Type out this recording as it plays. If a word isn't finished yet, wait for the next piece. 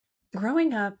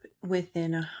Growing up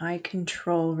within a high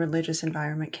control religious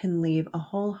environment can leave a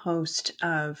whole host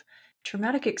of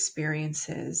traumatic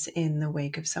experiences in the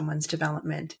wake of someone's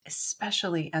development,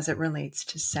 especially as it relates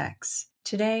to sex.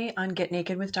 Today on Get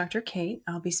Naked with Dr. Kate,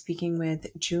 I'll be speaking with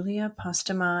Julia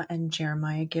Postema and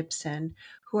Jeremiah Gibson,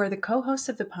 who are the co-hosts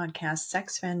of the podcast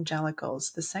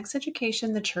Sexvangelicals, the sex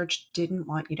education the church didn't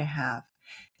want you to have.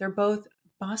 They're both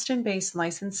Boston-based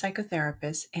licensed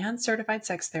psychotherapists and certified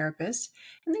sex therapists,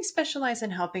 and they specialize in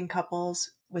helping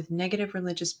couples with negative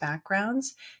religious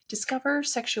backgrounds discover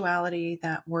sexuality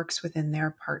that works within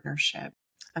their partnership.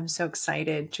 I'm so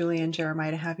excited, Julia and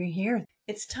Jeremiah, to have you here.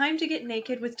 It's time to get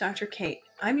naked with Dr. Kate.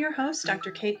 I'm your host,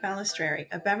 Dr. Kate Balestrieri,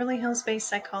 a Beverly Hills-based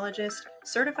psychologist,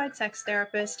 certified sex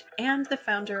therapist, and the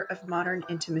founder of Modern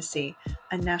Intimacy,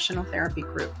 a national therapy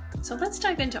group. So let's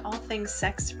dive into all things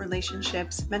sex,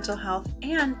 relationships, mental health,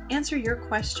 and answer your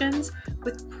questions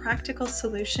with practical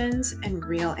solutions and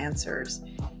real answers.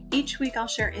 Each week, I'll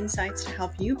share insights to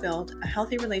help you build a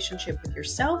healthy relationship with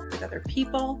yourself, with other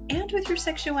people, and with your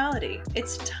sexuality.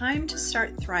 It's time to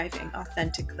start thriving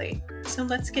authentically. So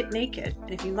let's get naked.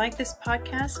 And if you like this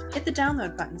podcast, hit the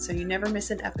download button so you never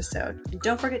miss an episode. And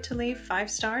don't forget to leave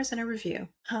 5 stars and a review.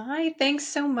 Hi, thanks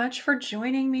so much for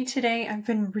joining me today. I've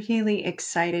been really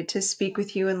excited to speak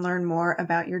with you and learn more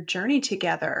about your journey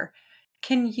together.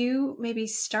 Can you maybe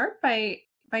start by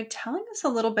telling us a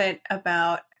little bit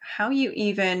about how you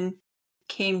even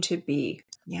came to be?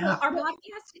 Yeah. Well, our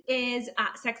podcast is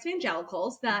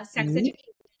Sexvangelicals, the sex education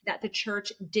that the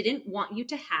church didn't want you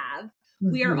to have.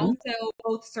 We are also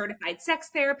both certified sex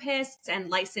therapists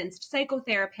and licensed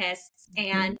psychotherapists.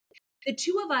 And the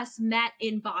two of us met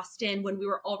in Boston when we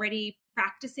were already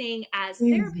practicing as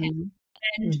therapists.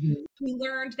 And we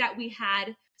learned that we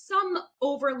had some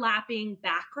overlapping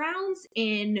backgrounds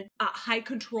in high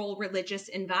control religious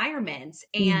environments.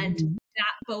 And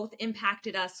that both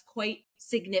impacted us quite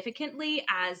significantly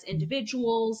as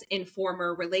individuals in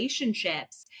former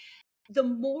relationships. The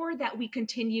more that we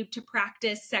continued to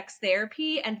practice sex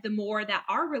therapy and the more that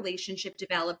our relationship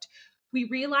developed, we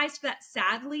realized that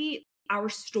sadly, our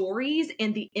stories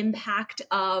and the impact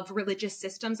of religious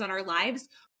systems on our lives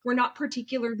were not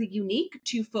particularly unique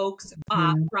to folks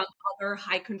from other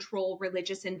high control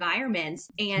religious environments.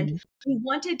 And we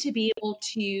wanted to be able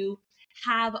to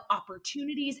have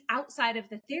opportunities outside of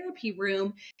the therapy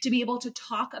room to be able to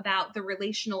talk about the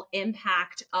relational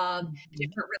impact of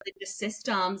different religious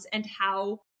systems and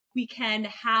how we can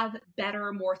have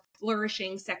better, more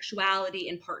flourishing sexuality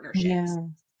in partnerships.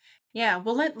 Yeah.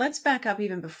 Well, let's back up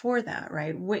even before that,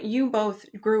 right? You both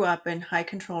grew up in high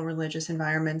control religious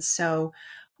environments. So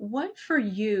what for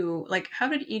you, like, how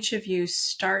did each of you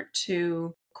start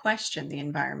to question the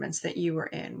environments that you were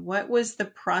in? What was the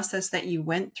process that you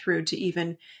went through to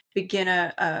even begin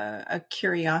a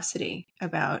curiosity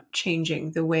about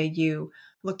changing the way you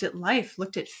looked at life,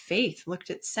 looked at faith, looked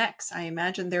at sex? I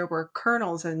imagine there were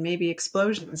kernels and maybe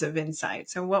explosions of insight.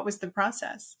 So what was the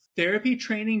process? Therapy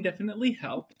training definitely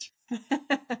helped.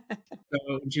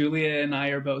 So Julia and I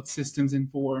are both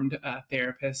systems-informed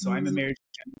therapists. So I'm a marriage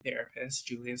and family therapist.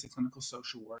 Julia is a clinical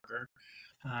social worker.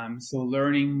 So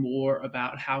learning more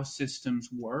about how systems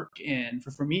work, and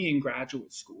for me in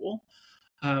graduate school,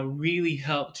 really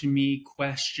helped me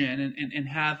question and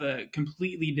have a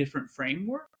completely different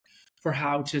framework for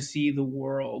how to see the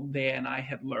world than I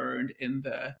had learned in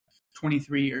the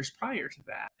 23 years prior to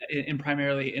that, and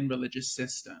primarily in religious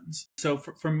systems. So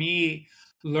for me,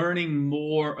 learning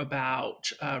more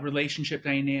about relationship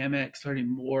dynamics, learning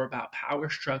more about power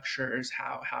structures,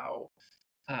 how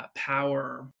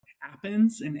power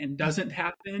happens and doesn't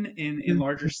happen in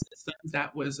larger systems,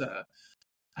 that was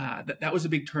a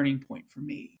big turning point for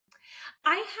me.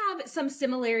 I have some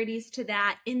similarities to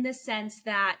that in the sense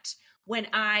that when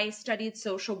I studied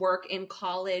social work in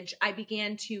college, I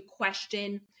began to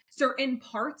question certain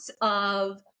parts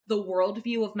of the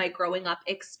worldview of my growing up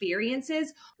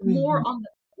experiences more on the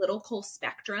political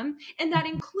spectrum. And that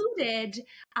included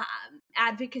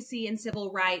advocacy and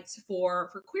civil rights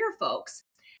for queer folks.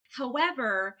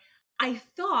 However, I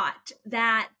thought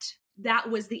that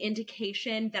was the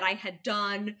indication that I had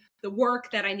done the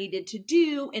work that I needed to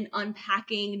do in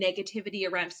unpacking negativity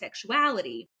around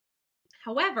sexuality.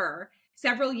 However,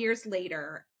 several years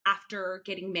later, after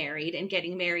getting married and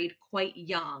getting married quite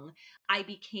young, I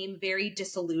became very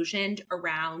disillusioned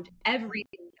around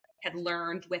everything I had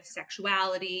learned with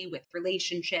sexuality, with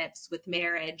relationships, with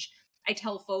marriage. I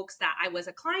tell folks that I was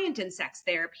a client in sex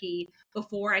therapy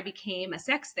before I became a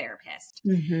sex therapist.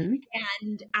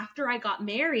 And after I got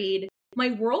married, my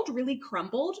world really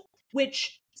crumbled,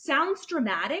 which sounds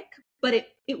dramatic, but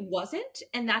it wasn't.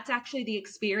 And that's actually the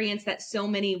experience that so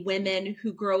many women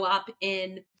who grow up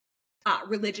in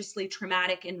religiously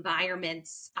traumatic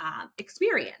environments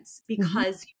experience,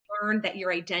 because you learn that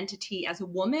your identity as a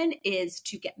woman is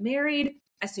to get married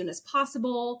as soon as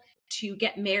possible, to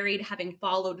get married having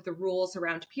followed the rules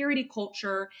around purity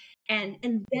culture, and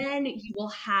then you will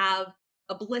have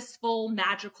a blissful,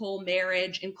 magical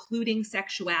marriage, including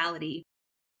sexuality.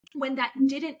 When that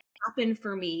didn't happen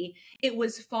for me, it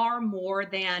was far more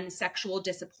than sexual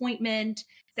disappointment,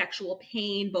 sexual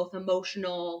pain, both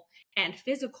emotional and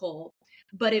physical,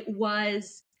 but it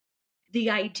was the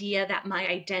idea that my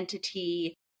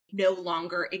identity no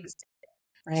longer existed.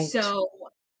 Right. So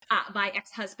my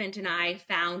ex-husband and I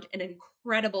found an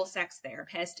incredible sex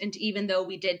therapist. And even though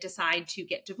we did decide to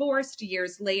get divorced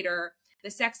years later, the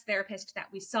sex therapist that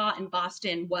we saw in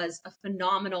Boston was a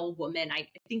phenomenal woman. I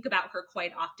think about her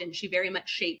quite often. She very much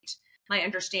shaped my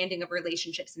understanding of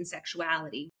relationships and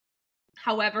sexuality.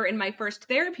 However, in my first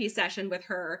therapy session with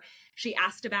her, she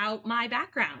asked about my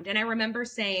background. And I remember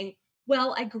saying,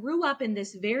 well, I grew up in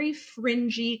this very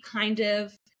fringy kind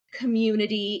of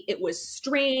community. It was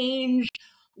strange.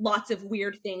 Lots of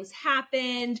weird things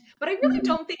happened, but I really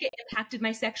don't think it impacted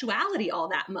my sexuality all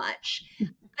that much.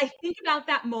 I think about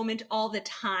that moment all the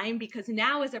time, because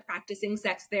now as a practicing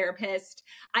sex therapist,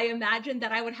 I imagine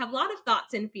that I would have a lot of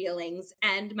thoughts and feelings.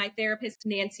 And my therapist,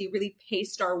 Nancy, really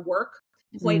paced our work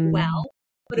quite well.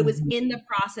 But it was in the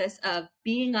process of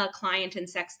being a client in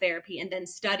sex therapy and then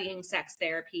studying sex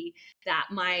therapy that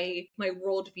my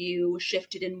worldview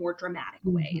shifted in more dramatic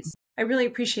ways. I really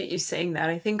appreciate you saying that.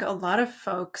 I think a lot of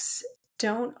folks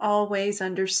don't always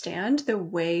understand the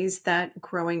ways that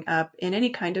growing up in any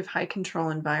kind of high control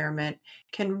environment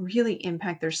can really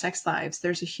impact their sex lives.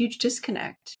 There's a huge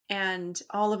disconnect, and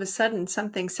all of a sudden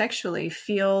something sexually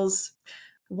feels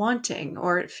wanting,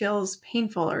 or it feels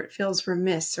painful, or it feels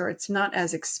remiss, or it's not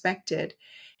as expected.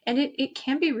 And it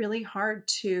can be really hard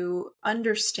to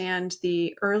understand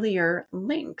the earlier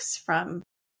links from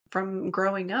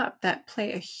growing up that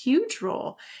play a huge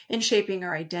role in shaping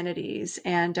our identities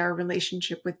and our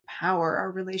relationship with power, our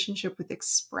relationship with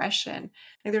expression.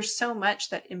 Like, there's so much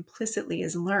that implicitly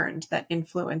is learned that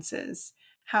influences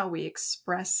how we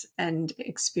express and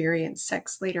experience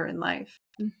sex later in life.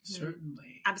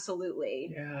 Certainly.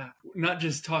 Absolutely. Yeah. Not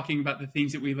just talking about the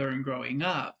things that we learn growing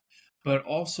up, but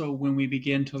also when we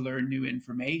begin to learn new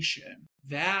information.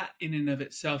 That in and of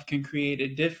itself can create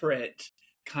a different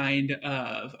kind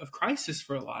of crisis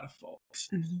for a lot of folks.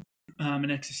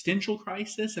 An existential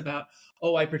crisis about,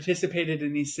 oh, I participated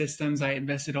in these systems. I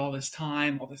invested all this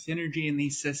time, all this energy in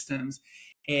these systems,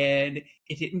 and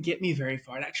it didn't get me very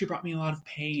far. It actually brought me a lot of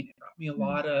pain. It brought me a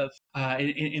lot of,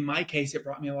 in my case, it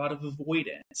brought me a lot of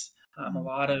avoidance, a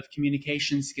lot of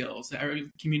communication skills or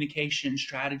communication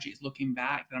strategies looking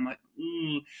back that I'm like,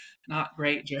 not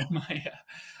great, Jeremiah.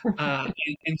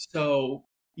 And so,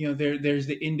 you know, there's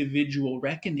the individual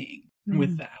reckoning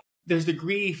with that. There's the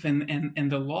grief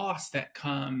and the loss that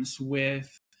comes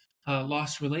with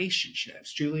lost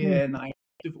relationships. Julia and I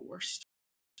are divorced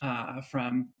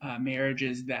from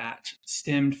marriages that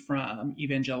stemmed from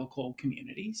evangelical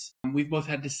communities. We've both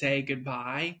had to say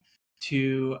goodbye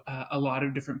to a lot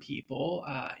of different people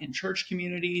in church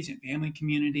communities and family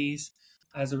communities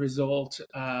as a result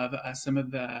of some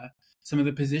of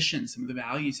the positions, some of the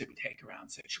values that we take around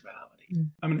sexuality.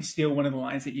 I'm going to steal one of the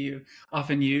lines that you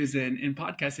often use in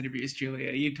podcast interviews,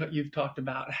 Julia. You've talked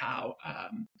about how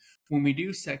when we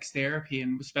do sex therapy,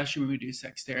 and especially when we do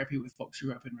sex therapy with folks who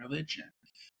grew up in religion,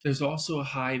 there's also a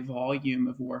high volume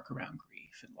of work around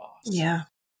grief and loss. Yeah.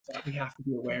 That we have to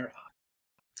be aware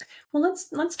of. Well,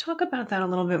 let's talk about that a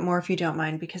little bit more, if you don't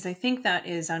mind, because I think that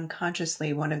is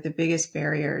unconsciously one of the biggest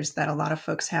barriers that a lot of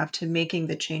folks have to making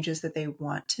the changes that they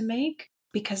want to make,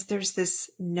 because there's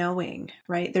this knowing,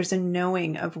 right? There's a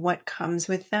knowing of what comes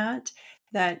with that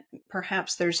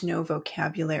perhaps there's no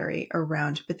vocabulary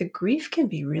around, but the grief can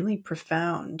be really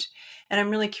profound. And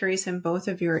I'm really curious, in both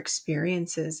of your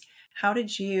experiences, how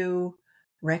did you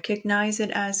recognize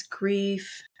it as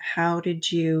grief? How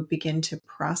did you begin to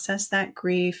process that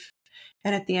grief?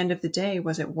 And at the end of the day,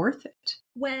 was it worth it?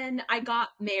 When I got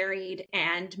married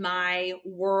and my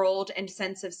world and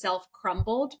sense of self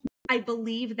crumbled, I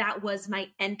believe that was my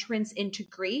entrance into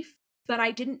grief, but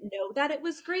I didn't know that it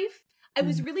was grief. I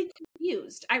was really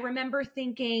confused. I remember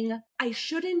thinking, I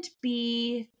shouldn't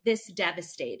be this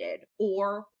devastated,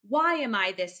 or why am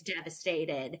I this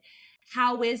devastated?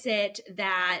 How is it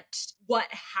that what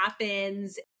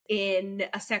happens in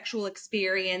a sexual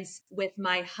experience with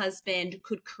my husband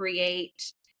could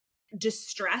create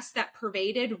distress that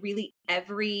pervaded really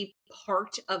every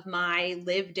part of my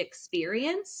lived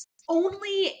experience?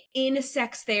 only in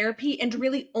sex therapy, and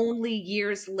really only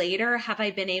years later have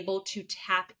I been able to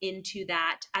tap into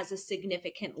that as a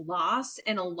significant loss,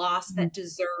 and a loss that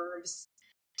deserves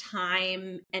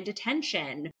time and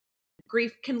attention.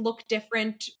 Grief can look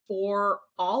different for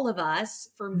all of us.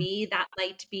 For me, that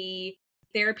might be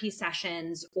therapy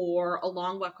sessions, or a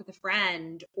long walk with a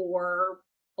friend, or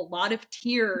a lot of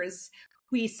tears.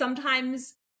 We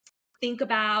sometimes think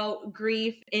about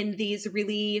grief in these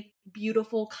really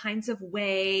beautiful kinds of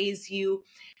ways. You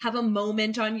have a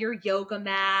moment on your yoga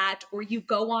mat, or you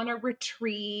go on a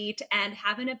retreat and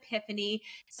have an epiphany.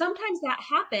 Sometimes that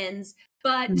happens,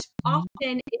 but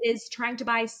often it is trying to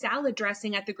buy salad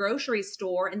dressing at the grocery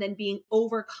store and then being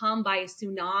overcome by a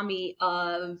tsunami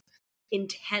of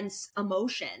intense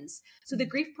emotions. So the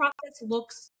grief process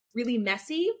looks really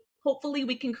messy. Hopefully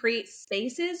we can create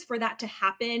spaces for that to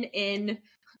happen in,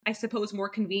 I suppose, more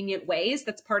convenient ways.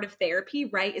 That's part of therapy,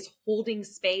 right? Is holding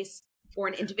space for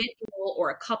an individual or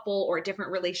a couple or a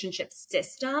different relationship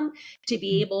system to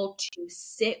be able to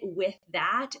sit with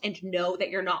that and know that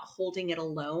you're not holding it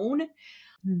alone.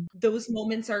 Those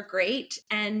moments are great.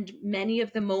 And many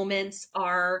of the moments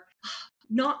are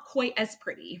not quite as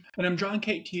pretty. And I'm drawing,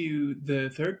 Kate, to the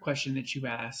third question that you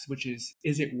asked, which is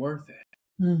it worth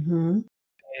it?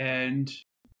 And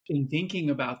in thinking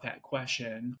about that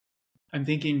question, I'm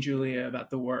thinking, Julia, about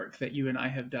the work that you and I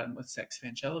have done with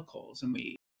Sexvangelicals. And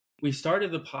we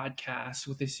started the podcast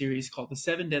with a series called The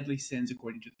 7 Deadly Sins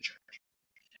According to the Church.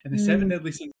 And the 7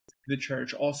 deadly sins of the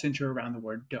church all center around the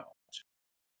word don't.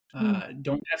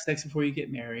 Don't have sex before you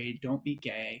get married. Don't be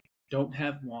gay. Don't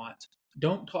have want.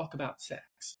 Don't talk about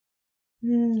sex.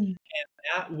 And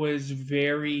that was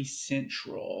very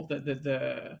central.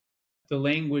 The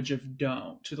language of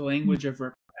don't, the language of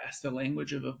repress, the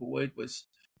language of avoid was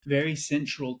very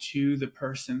central to the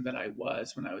person that I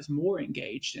was when I was more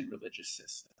engaged in religious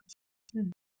systems.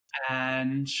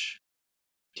 And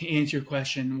to answer your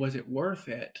question, was it worth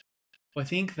it? Well, I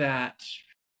think that,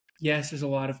 yes, there's a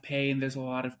lot of pain, there's a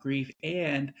lot of grief.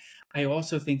 And I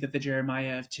also think that the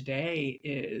Jeremiah of today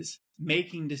is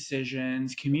making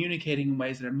decisions, communicating in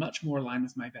ways that are much more aligned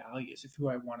with my values of who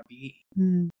I want to be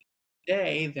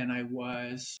today than I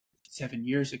was 7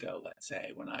 years ago, let's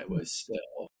say, when I was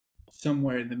still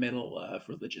somewhere in the middle of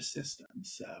religious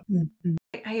systems. So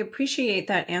I appreciate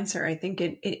that answer. I think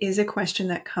it is a question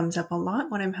that comes up a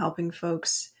lot when I'm helping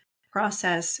folks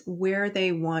process where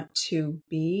they want to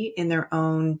be in their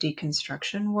own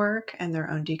deconstruction work and their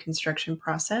own deconstruction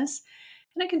process.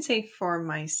 And I can say for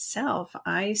myself,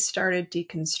 I started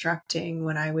deconstructing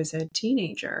when I was a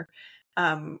teenager,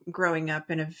 growing up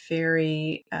in a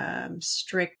very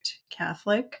strict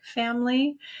Catholic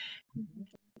family.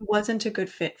 Wasn't a good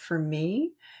fit for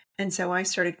me. And so I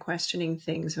started questioning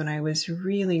things when I was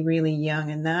really, really young.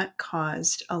 And that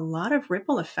caused a lot of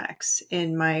ripple effects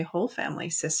in my whole family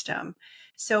system.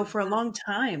 So for a long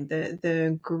time,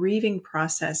 the grieving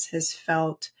process has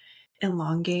felt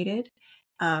elongated.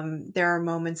 There are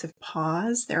moments of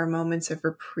pause. There are moments of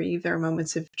reprieve. There are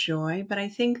moments of joy. But I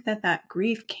think that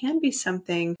grief can be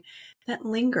something that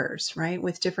lingers, right?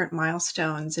 With different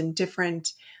milestones and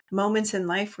different moments in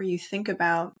life where you think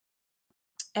about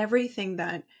everything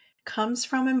that comes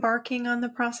from embarking on the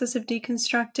process of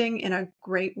deconstructing in a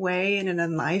great way, in an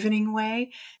enlivening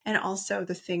way, and also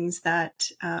the things that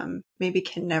maybe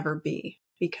can never be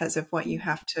because of what you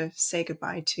have to say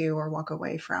goodbye to or walk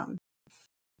away from.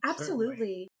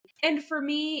 Absolutely. And for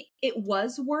me, it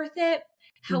was worth it.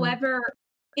 However,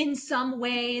 in some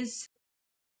ways,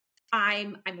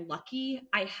 I'm lucky.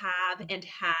 I have and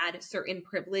had certain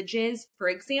privileges. For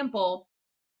example,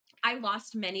 I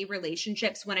lost many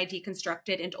relationships when I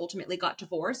deconstructed and ultimately got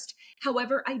divorced.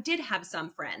 However, I did have some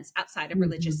friends outside of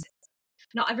religious systems.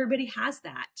 Not everybody has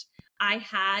that. I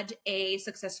had a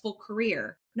successful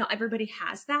career. Not everybody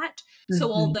has that.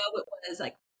 So although it was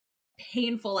like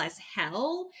painful as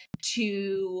hell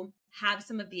to have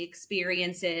some of the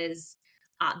experiences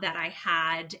that I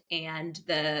had, and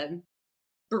the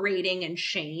berating and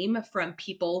shame from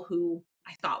people who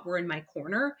I thought were in my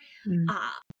corner,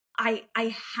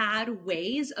 I had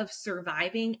ways of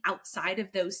surviving outside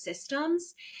of those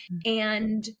systems.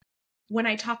 And when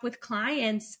I talk with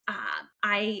clients,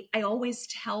 I always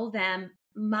tell them,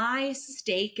 my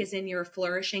stake is in your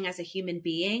flourishing as a human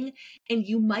being, and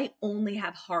you might only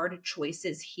have hard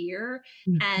choices here.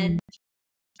 And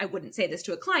I wouldn't say this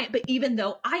to a client, but even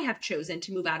though I have chosen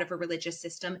to move out of a religious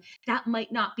system, that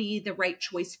might not be the right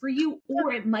choice for you,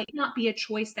 or it might not be a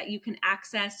choice that you can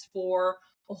access for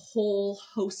a whole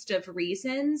host of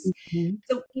reasons.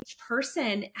 So each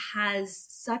person has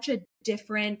such a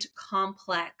different,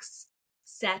 complex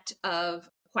set of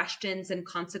questions and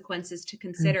consequences to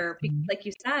consider. Because, like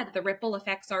you said, the ripple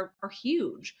effects are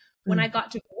huge. When Mm. I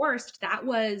got divorced, that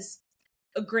was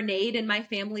a grenade in my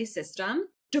family system.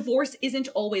 Divorce isn't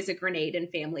always a grenade in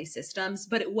family systems,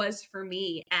 but it was for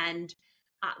me. And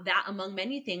that, among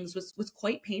many things, was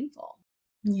quite painful.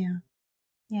 Yeah.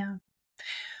 Yeah.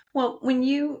 Well, when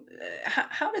you,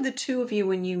 how did the two of you,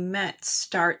 when you met,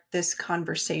 start this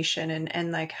conversation,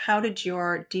 and like, how did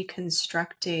your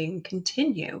deconstructing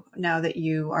continue now that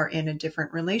you are in a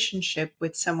different relationship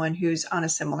with someone who's on a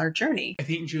similar journey? I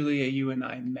think, Julia, you and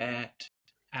I met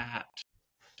at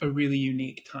a really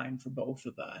unique time for both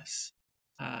of us.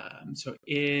 So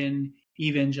in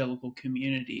evangelical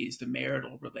communities, the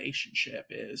marital relationship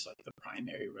is like the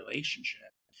primary relationship.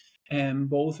 And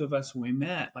both of us, when we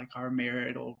met, like our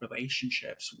marital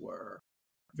relationships were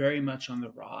very much on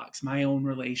the rocks. My own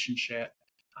relationship,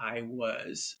 I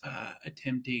was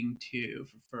attempting to,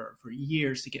 for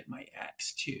years, to get my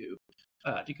ex to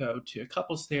go to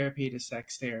couples therapy, to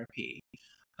sex therapy,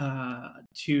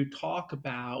 to talk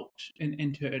about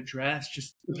and to address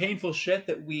just the painful shit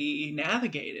that we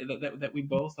navigated, that we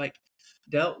both like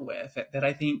dealt with, that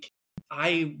I think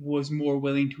I was more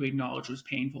willing to acknowledge was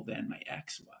painful than my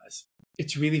ex was.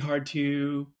 It's really hard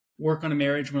to work on a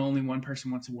marriage when only one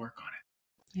person wants to work on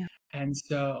it. Yeah. And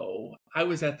so I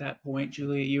was at that point,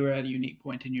 Julia, you were at a unique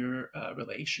point in your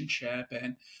relationship,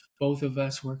 and both of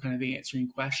us were kind of answering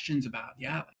questions about,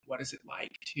 like, what is it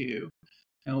like to,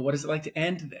 what is it like to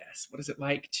end this? What is it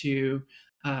like to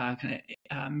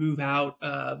move out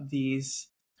of these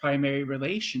primary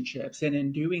relationships? And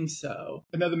in doing so,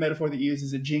 another metaphor that you use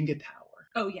is a Jenga tower.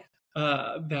 Oh, yeah.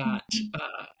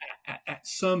 At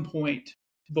some point,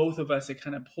 both of us had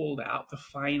kind of pulled out the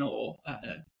final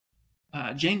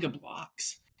Jenga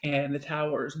blocks, and the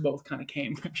towers both kind of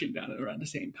came crashing down around the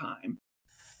same time.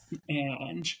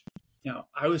 And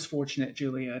I was fortunate,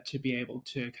 Julia, to be able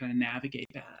to kind of navigate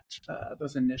that,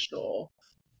 those initial,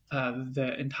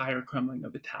 the entire crumbling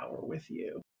of the tower with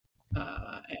you,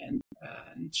 and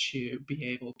to be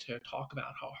able to talk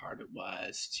about how hard it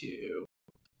was to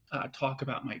talk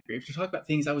about my grief, to talk about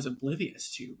things I was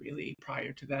oblivious to really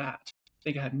prior to that. I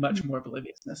think I had much more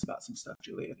obliviousness about some stuff,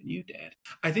 Julia, than you did.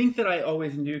 I think that I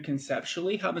always knew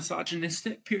conceptually how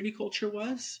misogynistic purity culture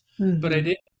was, but I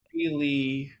didn't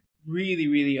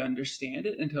really understand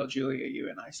it until, Julia, you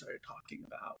and I started talking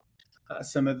about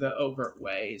some of the overt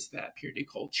ways that purity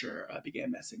culture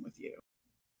began messing with you.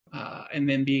 And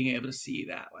then being able to see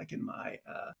that, like in my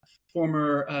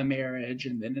former marriage,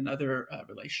 and then in other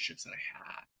relationships that I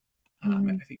had. I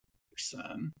think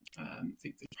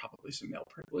there's probably some male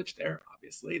privilege there,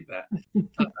 obviously,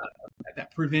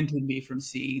 that prevented me from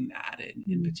seeing that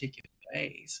in particular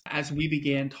ways. As we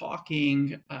began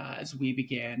talking, as we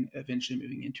began eventually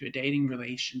moving into a dating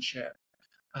relationship,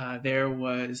 there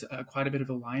was quite a bit of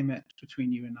alignment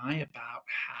between you and I about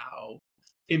how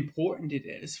important it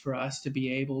is for us to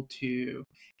be able to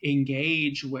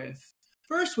engage with,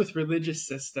 first with religious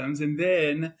systems, and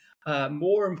then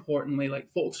more importantly, like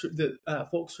folks who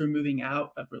are moving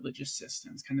out of religious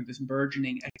systems, kind of this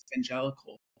burgeoning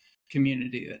evangelical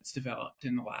community that's developed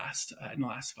in the last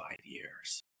 5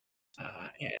 years.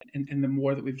 And the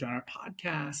more that we've done our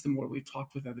podcast, the more we've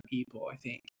talked with other people, I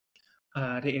think,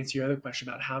 to answer your other question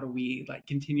about how do we like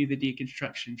continue the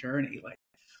deconstruction journey, like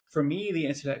for me, the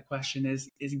answer to that question is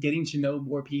getting to know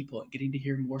more people and getting to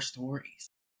hear more stories,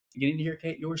 getting to hear,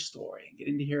 Kate, your story, and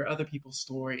getting to hear other people's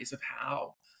stories of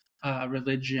how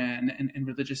religion and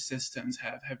religious systems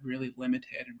have really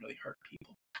limited and really hurt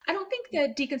people. I don't think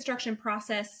the deconstruction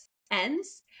process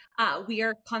ends. We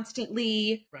are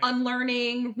constantly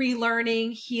unlearning,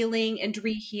 relearning, healing, and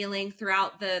rehealing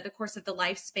throughout the course of the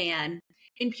lifespan.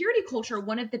 In purity culture,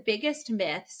 one of the biggest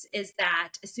myths is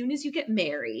that as soon as you get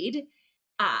married,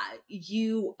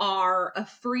 you are a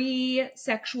free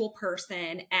sexual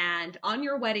person, and on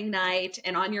your wedding night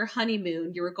and on your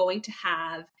honeymoon, you're going to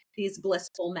have these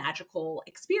blissful, magical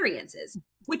experiences,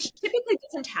 which typically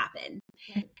doesn't happen.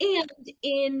 And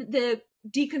in the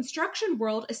deconstruction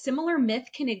world, a similar myth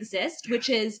can exist, which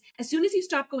is as soon as you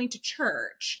stop going to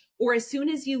church, or as soon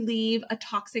as you leave a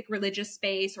toxic religious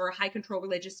space or a high control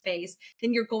religious space,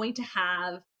 then you're going to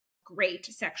have great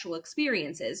sexual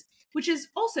experiences, which is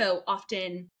also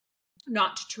often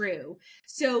not true.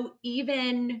 So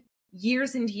even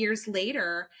years and years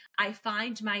later, I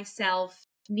find myself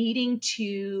needing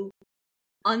to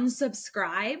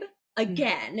unsubscribe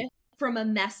again from a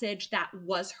message that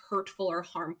was hurtful or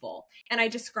harmful. And I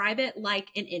describe it like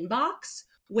an inbox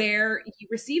where you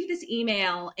receive this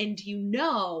email and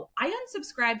I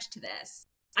unsubscribed to this.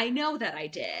 I know that I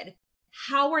did.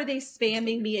 how are they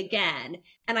spamming me again?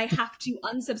 And I have to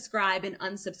unsubscribe and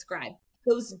unsubscribe.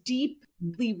 Those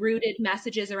deeply rooted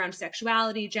messages around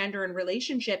sexuality, gender, and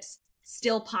relationships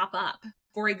still pop up.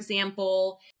 For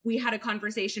example, we had a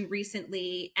conversation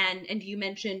recently and you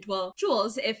mentioned, well,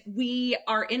 Jules, if we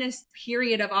are in a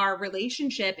period of our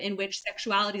relationship in which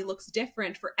sexuality looks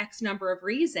different for X number of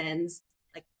reasons,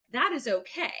 like that is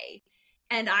okay.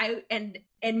 And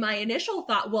my initial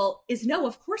thought, well, is no,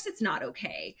 of course it's not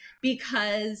okay,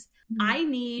 because I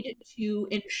need to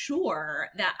ensure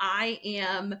that I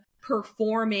am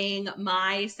performing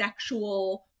my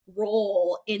sexual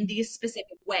role in these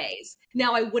specific ways.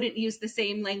 Now, I wouldn't use the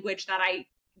same language that I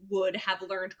would have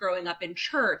learned growing up in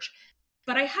church,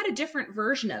 but I had a different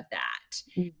version of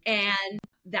that. And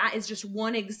that is just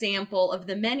one example of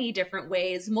the many different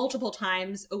ways, multiple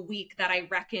times a week, that I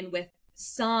reckon with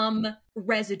some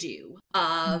residue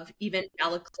of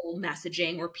evangelical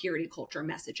messaging or purity culture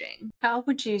messaging. How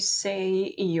would you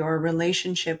say your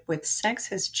relationship with sex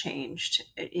has changed,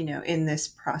 in this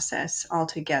process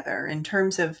altogether, in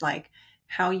terms of like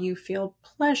how you feel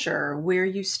pleasure, where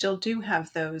you still do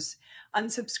have those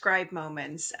unsubscribe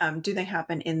moments? Do they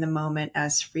happen in the moment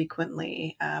as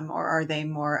frequently, or are they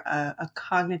more a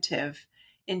cognitive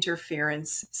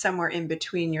interference somewhere in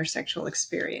between your sexual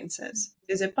experiences?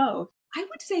 Is it both? I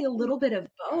would say a little bit of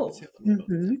both.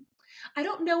 I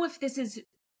don't know if this is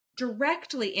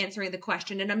directly answering the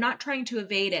question, and I'm not trying to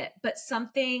evade it, but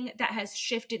something that has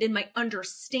shifted in my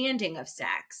understanding of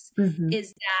sex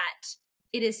is that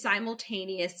it is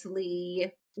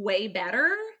simultaneously way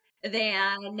better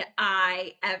than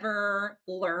I ever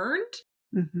learned.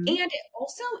 And it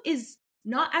also is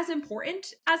not as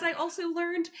important as I also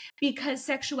learned, because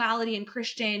sexuality in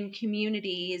Christian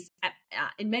communities,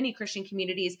 in many Christian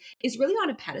communities, is really on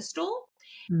a pedestal.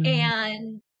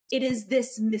 And it is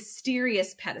this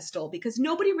mysterious pedestal because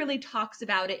nobody really talks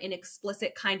about it in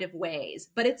explicit kind of ways,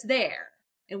 but it's there.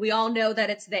 And we all know that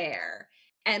it's there.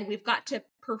 And we've got to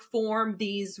perform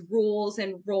these rules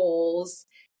and roles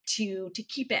to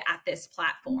keep it at this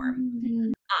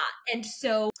platform. And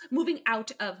so moving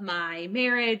out of my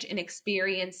marriage and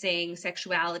experiencing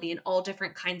sexuality in all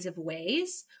different kinds of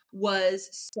ways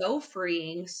was so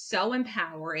freeing, so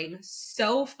empowering,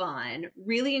 so fun,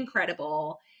 really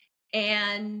incredible.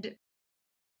 And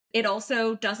it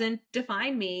also doesn't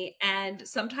define me. And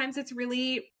sometimes it's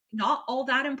really not all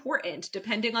that important,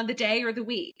 depending on the day or the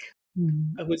week.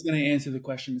 I was going to answer the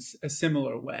question a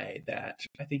similar way, that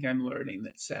I think I'm learning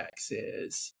that sex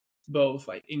is both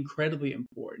like incredibly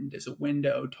important as a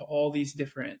window to all these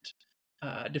different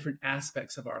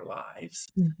aspects of our lives,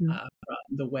 from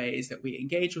the ways that we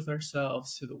engage with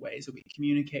ourselves to the ways that we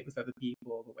communicate with other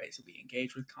people, the ways that we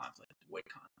engage with conflict, avoid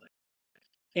conflict.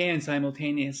 And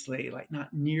simultaneously, like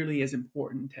not nearly as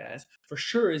important as, for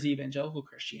sure, as evangelical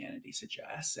Christianity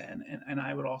suggests. And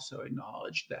I would also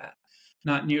acknowledge that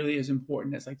not nearly as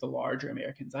important as like the larger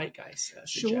American zeitgeist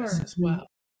suggests as well.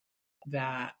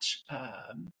 That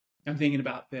I'm thinking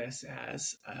about this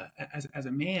as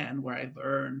a man, where I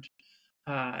learned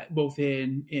both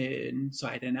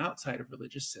inside and outside of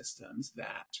religious systems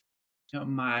that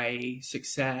my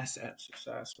success,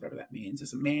 whatever that means,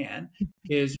 as a man,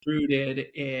 is rooted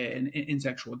in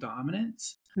sexual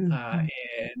dominance, in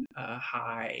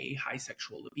high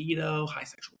sexual libido, high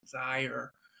sexual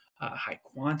desire, high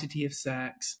quantity of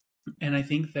sex. And I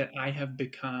think that I have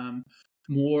become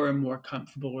more and more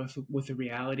comfortable with the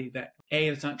reality that A,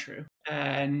 it's not true,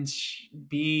 and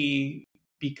B,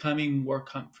 becoming more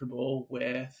comfortable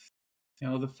with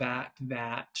the fact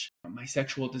that my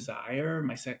sexual desire,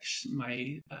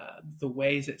 the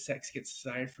ways that sex gets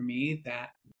desired for me, that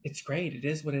it's great. It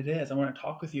is what it is. I want to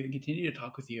talk with you and continue to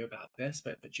talk with you about this.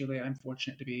 But Julia, I'm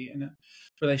fortunate to be in a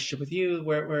relationship with you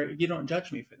where you don't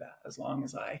judge me for that, as long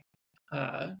as I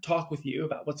talk with you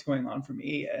about what's going on for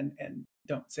me and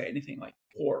don't say anything like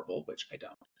horrible, which I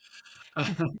don't.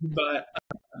 But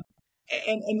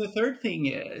the third thing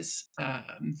is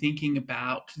thinking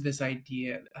about this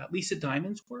idea. Lisa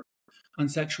Diamond's work on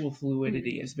sexual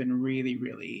fluidity has been really,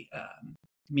 really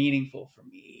meaningful for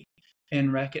me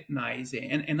in recognizing,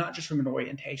 and not just from an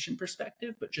orientation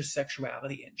perspective, but just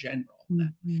sexuality in general.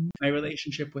 My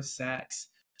relationship with sex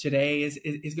today is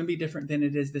going to be different than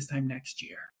it is this time next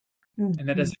year. And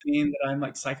that doesn't mean that I'm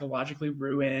like psychologically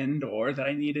ruined or that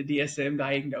I need a DSM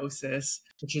diagnosis.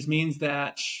 It just means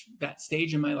that that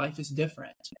stage in my life is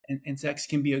different. And sex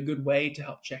can be a good way to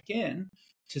help check in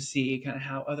to see kind of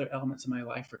how other elements of my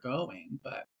life are going.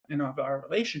 But how our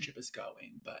relationship is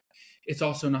going. But it's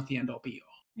also not the end all be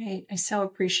all. Right. I so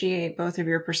appreciate both of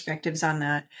your perspectives on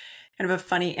that. Kind of a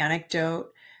funny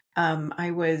anecdote.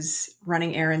 I was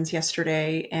running errands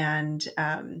yesterday, and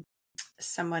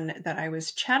someone that I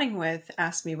was chatting with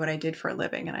asked me what I did for a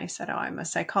living. And I said, oh, I'm a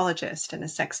psychologist and a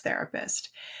sex therapist.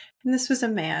 And this was a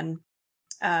man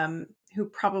who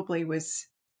probably was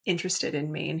interested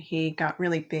in me. And he got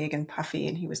really big and puffy.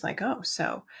 And he was like, oh,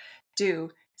 so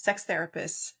do sex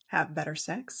therapists have better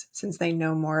sex since they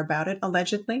know more about it,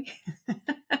 allegedly? And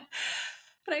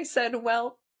I said,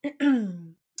 well,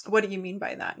 what do you mean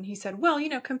by that? And he said, well,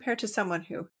 compared to someone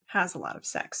who has a lot of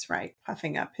sex, right?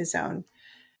 Puffing up his own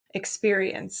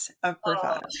experience of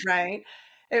bravado, right?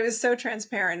 It was so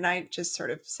transparent. And I just sort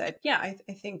of said, yeah,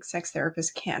 I think sex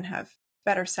therapists can have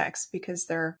better sex because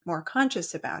they're more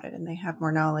conscious about it and they have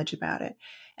more knowledge about it.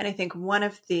 And I think one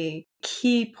of the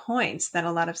key points that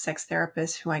a lot of sex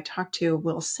therapists who I talk to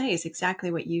will say is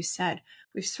exactly what you said.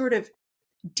 We've sort of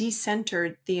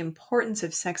decentered the importance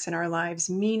of sex in our lives,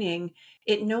 meaning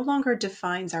it no longer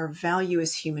defines our value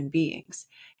as human beings.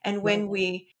 And when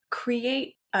we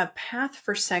create a path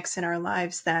for sex in our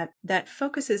lives that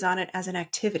focuses on it as an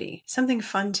activity, something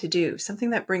fun to do, something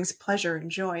that brings pleasure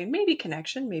and joy, maybe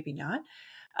connection, maybe not.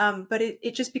 But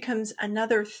it just becomes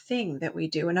another thing that we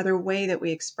do, another way that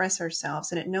we express ourselves.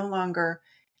 And it no longer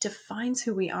defines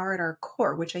who we are at our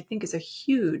core, which I think is a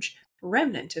huge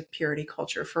remnant of purity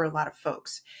culture for a lot of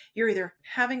folks. You're either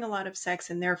having a lot of sex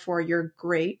and therefore you're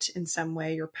great in some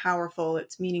way, you're powerful,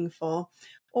 it's meaningful,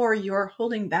 or you're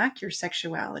holding back your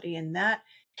sexuality, and that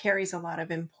carries a lot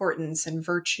of importance and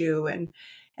virtue and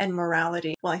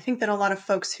morality. Well, I think that a lot of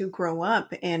folks who grow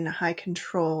up in high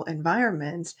control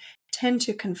environments tend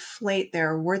to conflate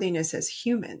their worthiness as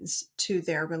humans to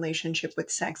their relationship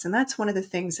with sex. And that's one of the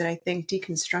things that I think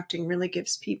deconstructing really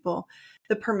gives people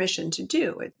the permission to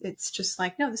do. It's just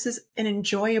like, no, this is an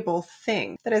enjoyable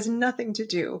thing that has nothing to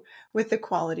do with the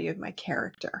quality of my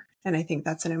character. And I think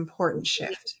that's an important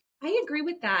shift. I agree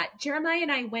with that. Jeremiah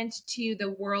and I went to the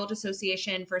World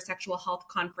Association for Sexual Health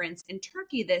conference in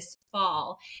Turkey this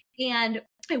fall, and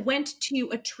I went to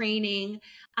a training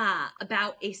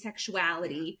about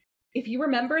asexuality. If you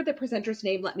remember the presenter's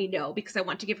name, let me know because I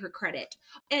want to give her credit.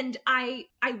 And I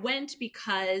went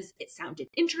because it sounded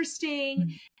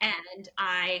interesting, and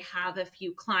I have a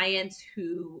few clients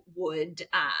who would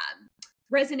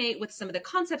resonate with some of the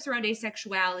concepts around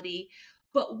asexuality.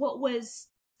 But what was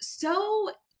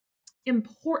so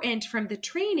important from the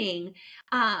training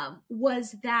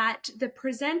was that the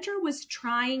presenter was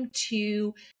trying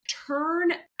to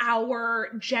turn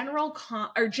our general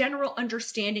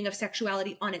understanding of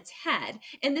sexuality on its head.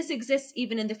 And this exists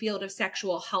even in the field of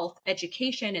sexual health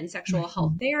education and sexual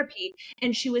health therapy.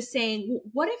 And she was saying,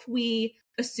 what if we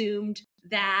assumed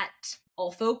that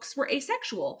all folks were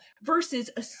asexual versus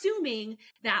assuming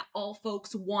that all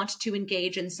folks want to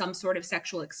engage in some sort of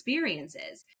sexual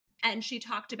experiences? And she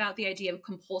talked about the idea of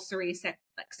compulsory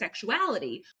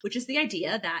sexuality, which is the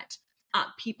idea that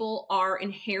people are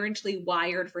inherently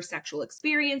wired for sexual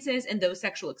experiences, and those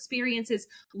sexual experiences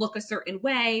look a certain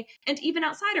way. And even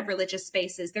outside of religious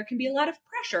spaces, there can be a lot of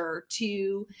pressure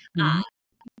to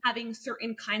having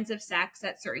certain kinds of sex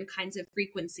at certain kinds of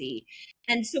frequency.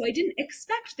 And so I didn't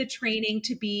expect the training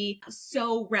to be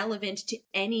so relevant to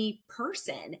any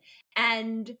person.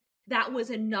 And that was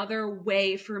another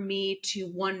way for me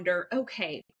to wonder,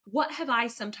 okay, what have I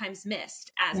sometimes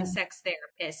missed as a sex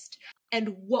therapist?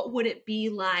 And what would it be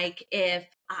like if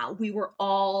we were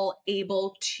all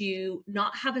able to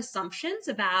not have assumptions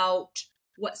about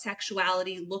what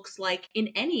sexuality looks like in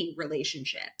any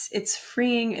relationship? It's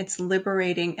freeing, it's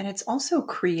liberating, and it's also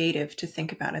creative to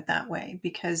think about it that way.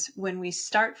 Because when we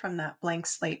start from that blank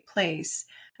slate place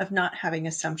of not having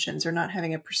assumptions or not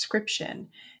having a prescription,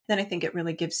 then I think it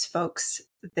really gives folks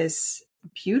this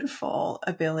beautiful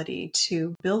ability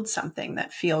to build something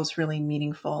that feels really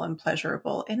meaningful and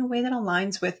pleasurable in a way that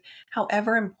aligns with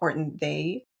however important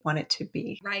they want it to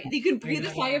be. Right. You can breathe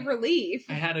a sigh of relief.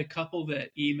 I had a couple that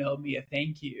emailed me a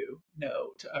thank you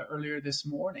note earlier this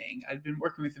morning. I'd been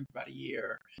working with them for about a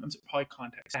year. So probably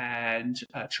context and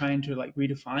trying to like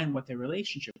redefine what their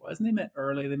relationship was. And they met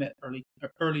early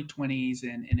 20s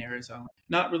in Arizona.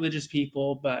 Not religious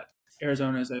people, but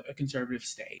Arizona is a conservative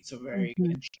state. So very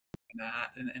interested in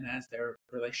that. And as their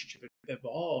relationship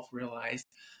evolved, realized,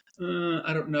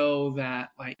 I don't know that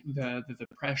like the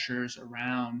pressures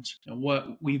around what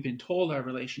we've been told our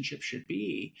relationship should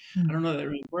be. I don't know that it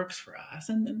really works for us.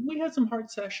 And we had some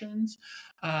hard sessions,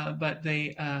 but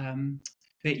they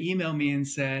emailed me and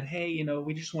said, hey,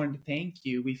 we just wanted to thank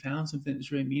you. We found something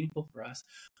that's really meaningful for us.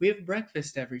 We have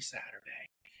breakfast every Saturday.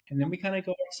 And then we kind of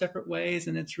go our separate ways,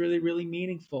 and it's really, really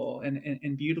meaningful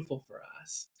and beautiful for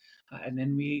us. And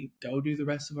then we go do the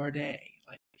rest of our day.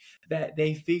 Like that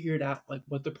they figured out like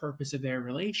what the purpose of their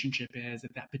relationship is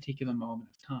at that particular moment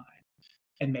of time.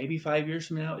 And maybe 5 years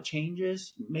from now it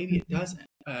changes, maybe it doesn't.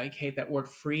 Kate, that word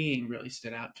freeing really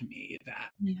stood out to me,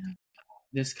 that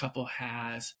this couple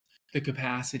has the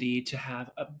capacity to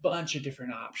have a bunch of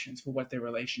different options for what their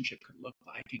relationship could look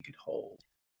like and could hold.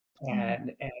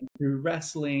 And through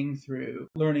wrestling, through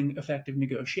learning effective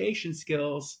negotiation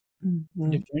skills,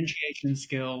 differentiation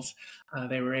skills,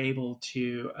 they were able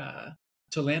to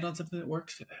land on something that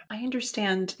works for them. I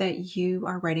understand that you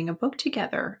are writing a book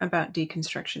together about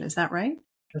deconstruction. Is that right?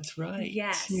 That's right.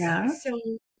 Yes. Yeah. So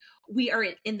we are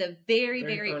in the very,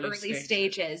 very early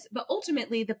stages, but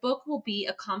ultimately the book will be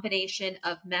a combination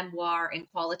of memoir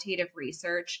and qualitative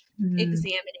research,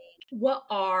 examining what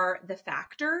are the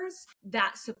factors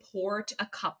that support a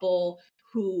couple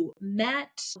who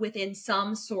met within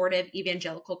some sort of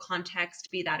evangelical context,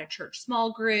 be that a church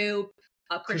small group,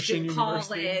 a Christian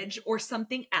college, or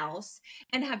something else,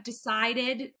 and have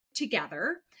decided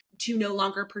together to no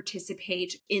longer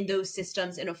participate in those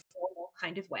systems in a formal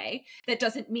kind of way. That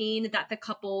doesn't mean that the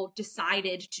couple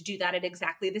decided to do that at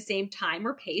exactly the same time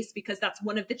or pace, because that's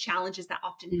one of the challenges that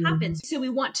often happens. So we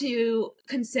want to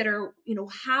consider,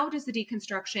 how does the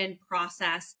deconstruction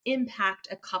process impact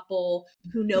a couple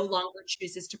who no longer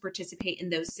chooses to participate in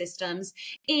those systems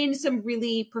in some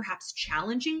really perhaps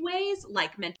challenging ways,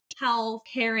 like mental health,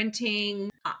 parenting,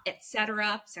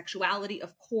 etc., sexuality,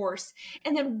 of course.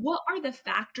 And then what are the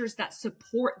factors that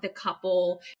support the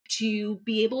couple to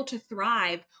be able to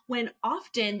thrive when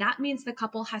often that means the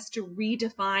couple has to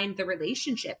redefine the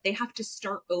relationship. They have to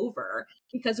start over,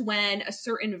 because when a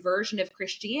certain version of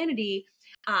Christianity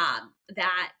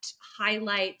that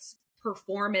highlights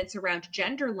performance around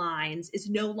gender lines is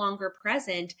no longer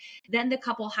present, then the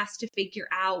couple has to figure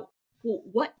out, well,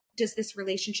 what does this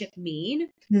relationship mean?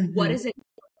 What is its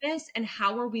purpose? And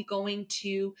how are we going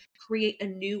to create a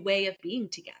new way of being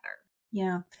together?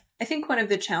 Yeah. I think one of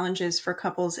the challenges for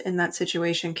couples in that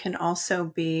situation can also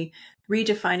be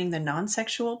redefining the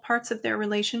non-sexual parts of their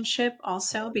relationship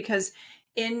also, because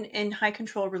in high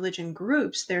control religion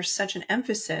groups, there's such an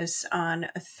emphasis on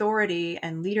authority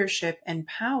and leadership and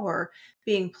power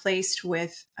being placed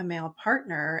with a male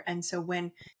partner. And so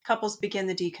when couples begin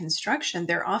the deconstruction,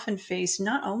 they're often faced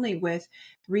not only with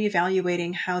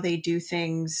reevaluating how they do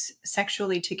things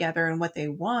sexually together and what they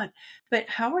want, but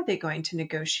how are they going to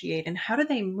negotiate, and how do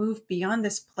they move beyond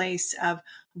this place of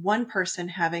one person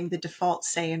having the default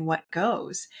say in what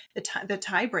goes, the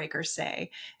tiebreaker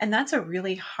say. And that's a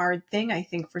really hard thing, I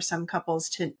think, for some couples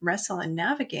to wrestle and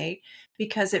navigate,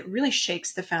 because it really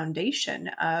shakes the foundation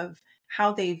of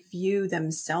how they view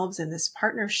themselves in this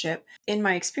partnership. In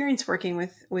my experience working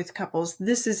with couples,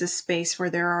 this is a space where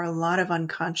there are a lot of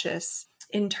unconscious,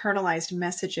 internalized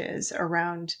messages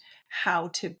around how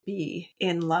to be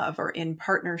in love or in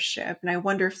partnership. And I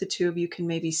wonder if the two of you can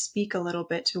maybe speak a little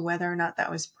bit to whether or not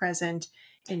that was present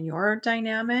in your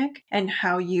dynamic, and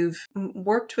how you've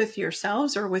worked with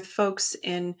yourselves or with folks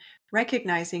in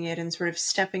recognizing it and sort of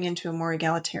stepping into a more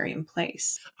egalitarian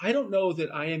place. I don't know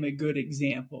that I am a good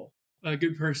example, a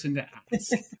good person to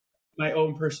ask my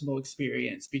own personal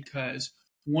experience, because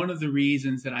one of the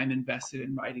reasons that I'm invested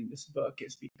in writing this book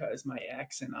is because my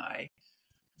ex and I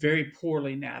very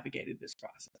poorly navigated this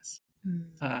process.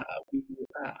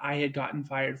 I had gotten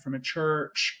fired from a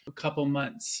church a couple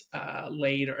months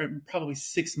later, or probably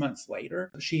 6 months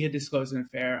later. She had disclosed an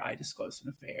affair. I disclosed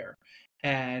an affair.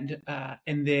 And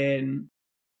then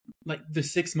like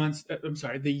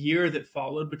the year that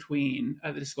followed between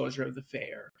the disclosure of the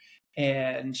affair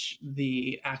and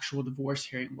the actual divorce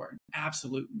hearing were an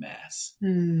absolute mess.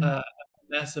 A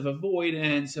mess of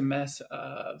avoidance, a mess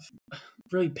of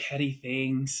really petty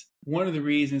things. One of the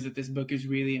reasons that this book is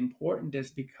really important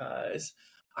is because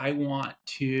I want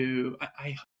to,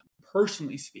 I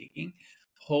personally speaking,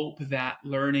 hope that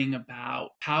learning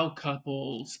about how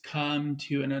couples come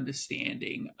to an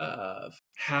understanding of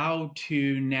how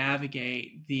to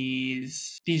navigate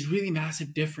these really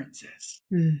massive differences.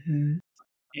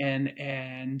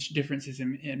 And differences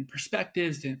in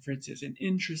perspectives, differences in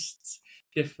interests,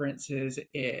 differences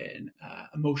in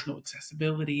emotional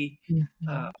accessibility,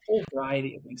 a whole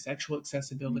variety of things, sexual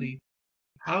accessibility.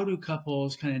 How do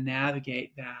couples kind of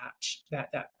navigate that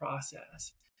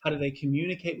process? How do they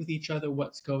communicate with each other?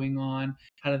 What's going on?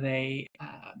 How do they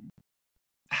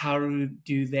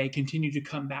continue to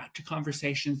come back to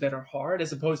conversations that are hard,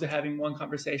 as opposed to having one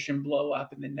conversation blow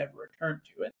up and then never return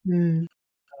to it?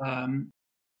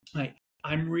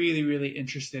 I'm really, really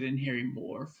interested in hearing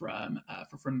more from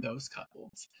those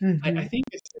couples. I think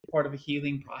it's part of a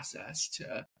healing process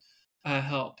to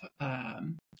help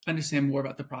understand more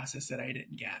about the process that I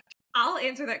didn't get. I'll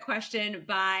answer that question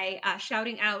by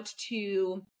shouting out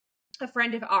to a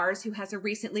friend of ours who has a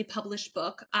recently published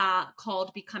book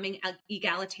called Becoming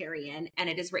Egalitarian, and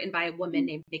it is written by a woman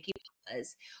named Nikki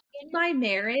Pappas. In my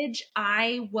marriage,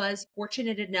 I was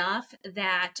fortunate enough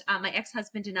that my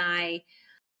ex-husband and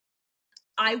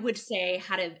I would say,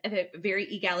 had a very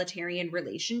egalitarian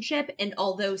relationship. And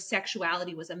although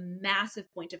sexuality was a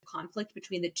massive point of conflict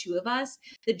between the two of us,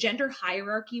 the gender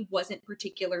hierarchy wasn't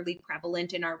particularly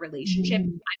prevalent in our relationship.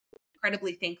 I'm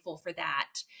incredibly thankful for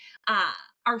that.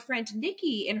 Our friend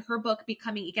Nikki, in her book,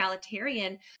 Becoming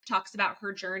Egalitarian, talks about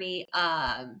her journey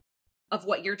of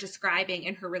what you're describing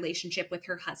in her relationship with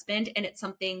her husband. And it's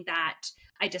something that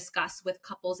I discuss with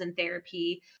couples in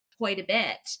therapy quite a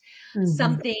bit.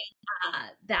 Something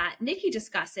that Nikki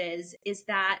discusses is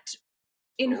that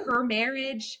in her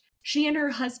marriage, she and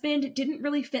her husband didn't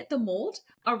really fit the mold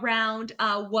around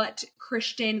what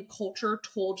Christian culture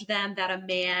told them that a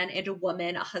man and a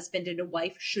woman, a husband and a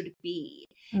wife should be.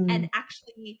 And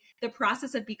actually, the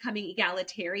process of becoming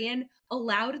egalitarian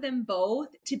allowed them both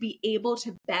to be able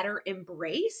to better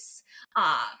embrace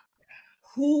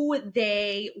who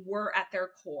they were at their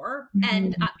core.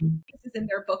 And this is in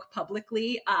their book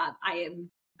publicly. I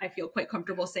feel quite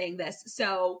comfortable saying this.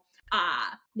 So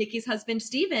Nikki's husband,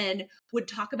 Stephen, would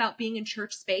talk about being in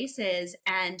church spaces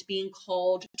and being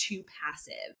called too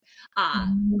passive.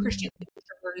 Christian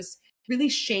leaders really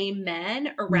shame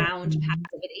men around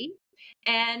passivity.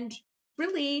 And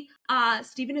really,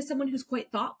 Stephen is someone who's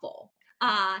quite thoughtful.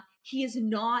 He is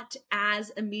not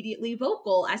as immediately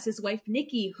vocal as his wife,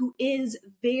 Nikki, who is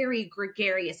very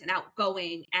gregarious and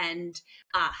outgoing and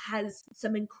has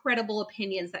some incredible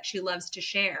opinions that she loves to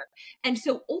share. And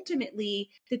so ultimately,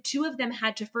 the two of them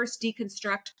had to first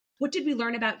deconstruct, what did we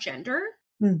learn about gender?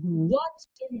 What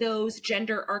in those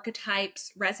gender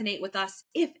archetypes resonate with us,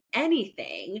 if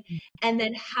anything? And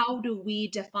then how do we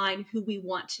define who we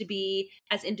want to be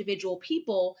as individual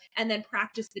people, and then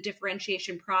practice the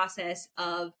differentiation process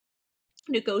of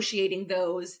negotiating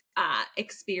those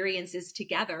experiences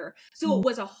together. So it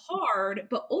was a hard,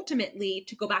 but ultimately,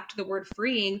 to go back to the word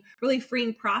freeing, really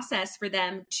freeing process for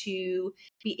them to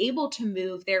be able to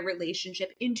move their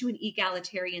relationship into an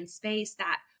egalitarian space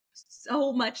that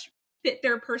so much fit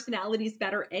their personalities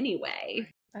better anyway.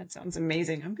 That sounds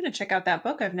amazing. I'm going to check out that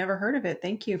book. I've never heard of it.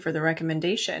 Thank you for the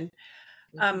recommendation.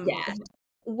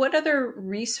 What other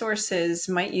resources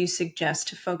might you suggest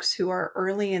to folks who are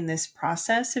early in this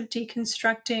process of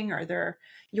deconstructing? Are there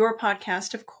your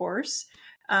podcast, of course?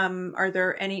 Are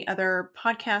there any other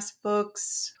podcast,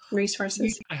 books,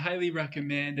 resources? I highly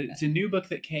recommend it. It's a new book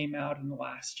that came out in the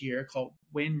last year called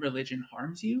When Religion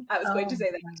Harms You. I was going to say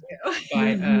that too.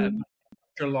 By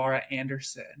Dr. Laura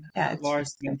Anderson.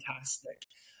 Laura's fantastic.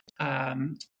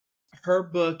 Her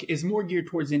book is more geared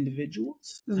towards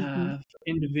individuals, for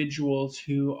individuals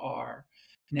who are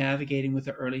navigating with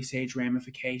the early stage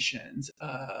ramifications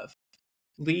of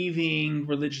leaving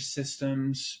religious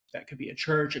systems. That could be a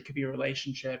church, it could be a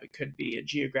relationship, it could be a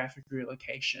geographic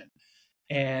relocation.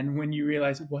 And when you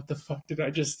realize, what the fuck did I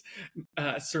just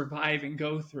survive and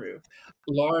go through?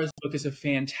 Laura's book is a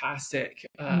fantastic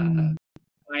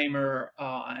primer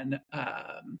on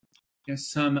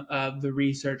some of the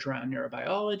research around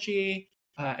neurobiology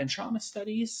and trauma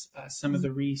studies, some of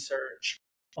the research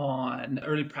on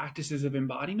early practices of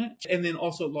embodiment. And then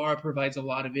also Laura provides a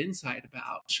lot of insight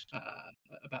about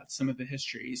some of the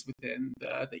histories within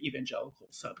the evangelical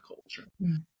subculture.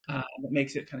 That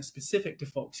makes it kind of specific to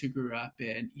folks who grew up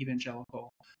in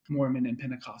evangelical, Mormon, and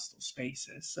Pentecostal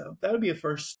spaces. So that would be a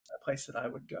first place that I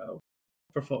would go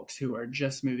for folks who are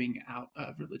just moving out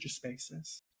of religious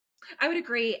spaces. I would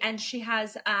agree. And she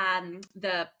has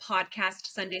the podcast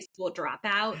Sunday School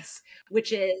Dropouts,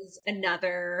 which is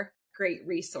another great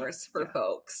resource for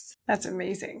folks. That's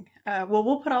amazing. Well,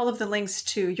 we'll put all of the links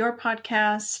to your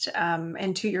podcast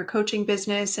and to your coaching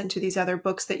business and to these other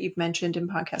books that you've mentioned and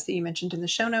podcasts that you mentioned in the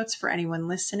show notes for anyone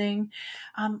listening.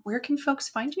 Where can folks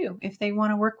find you if they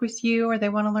want to work with you or they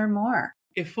want to learn more?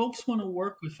 If folks want to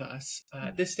work with us,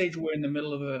 at this stage, we're in the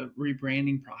middle of a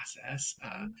rebranding process.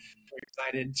 We're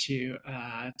excited to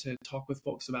talk with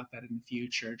folks about that in the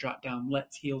future. Jot down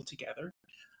 "Let's Heal Together."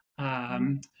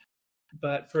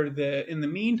 But in the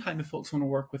meantime, if folks want to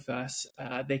work with us,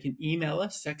 they can email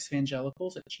us,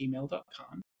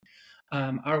 sexvangelicals@gmail.com.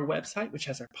 Our website, which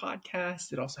has our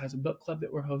podcast, it also has a book club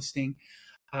that we're hosting,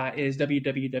 is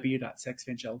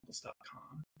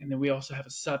www.sexvangelicals.com. And then we also have a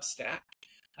Substack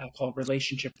called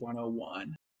Relationship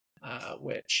 101,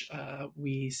 which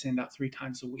we send out 3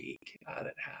 times a week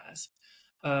that has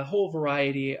a whole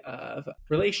variety of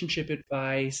relationship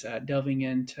advice, delving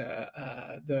into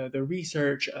the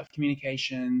research of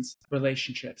communications,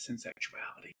 relationships, and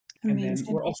sexuality. Amazing. And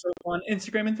then we're also on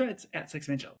Instagram and Threads at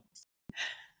Sexvangelicals.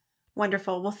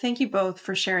 Wonderful. Well, thank you both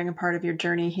for sharing a part of your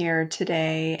journey here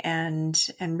today and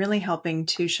really helping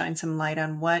to shine some light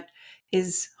on what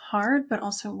is hard, but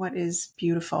also what is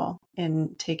beautiful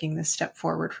in taking this step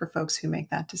forward for folks who make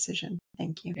that decision.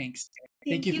 Thank you. Thanks.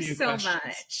 Thank you for your so questions.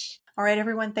 much. All right,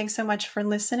 everyone. Thanks so much for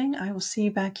listening. I will see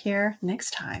you back here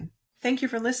next time. Thank you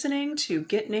for listening to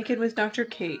Get Naked with Dr.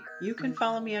 Kate. You can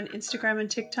follow me on Instagram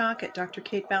and TikTok at Dr.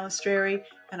 Kate Balestrieri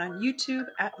and on YouTube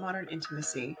at Modern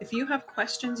Intimacy. If you have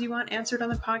questions you want answered on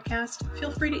the podcast,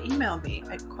 feel free to email me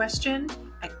at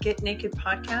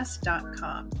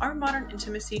question@getnakedpodcast.com. Our Modern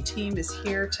Intimacy team is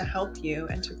here to help you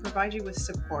and to provide you with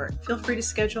support. Feel free to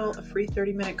schedule a free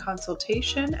 30-minute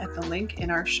consultation at the link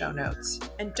in our show notes.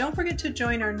 And don't forget to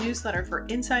join our newsletter for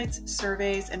insights,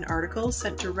 surveys, and articles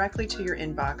sent directly to your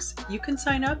inbox. You can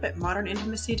sign up at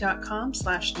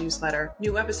modernintimacy.com/newsletter.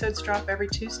 New episodes drop every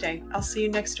Tuesday. I'll see you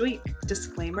next week.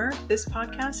 Disclaimer, this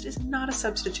podcast is not a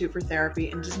substitute for therapy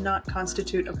and does not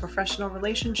constitute a professional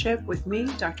relationship with me,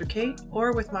 Dr. Kate,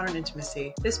 or with Modern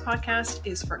Intimacy. This podcast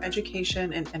is for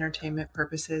education and entertainment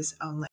purposes only.